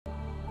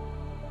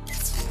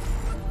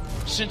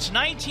since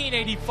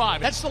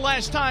 1985. That's the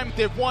last time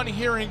they've won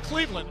here in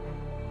Cleveland.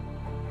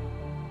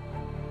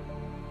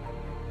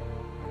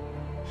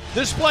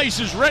 This place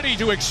is ready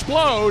to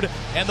explode,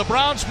 and the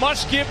Browns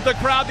must give the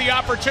crowd the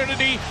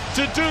opportunity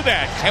to do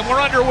that. And we're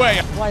underway.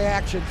 Play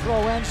action,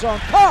 throw end zone,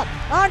 caught!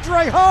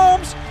 Andre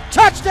Holmes,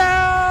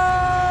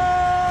 touchdown!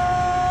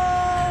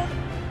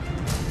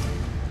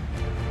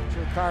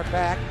 Carr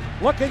back,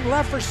 looking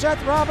left for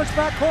Seth Roberts,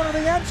 back corner of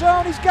the end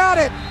zone, he's got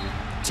it!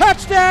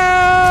 Touchdown!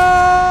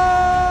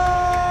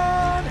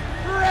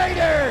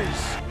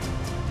 Raiders!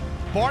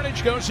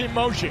 Barnage goes in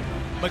motion.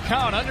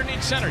 McCown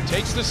underneath center,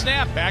 takes the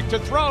snap, back to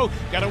throw,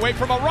 got away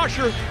from a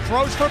rusher,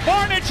 throws for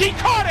Barnage, he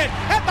caught it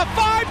at the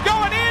 5,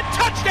 going in,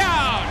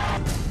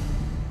 touchdown!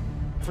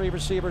 3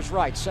 receivers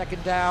right,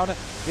 second down,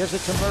 gives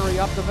it to Murray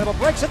up the middle,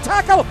 breaks a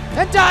tackle,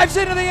 and dives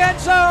into the end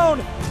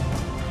zone!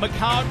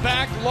 McCown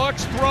back,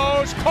 looks,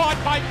 throws, caught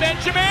by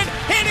Benjamin,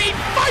 and he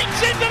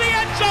fights into the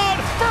end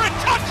zone for a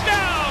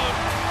touchdown!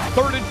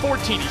 3rd and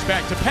 14, he's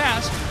back to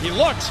pass, he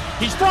looks,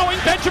 he's throwing,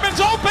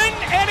 Benjamin's open,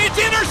 and it's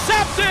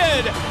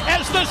intercepted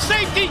as the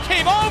safety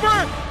came over,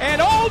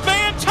 and old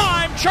man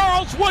time,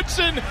 Charles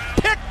Woodson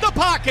picked the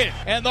pocket,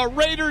 and the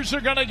Raiders are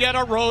going to get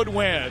a road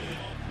win.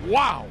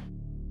 Wow.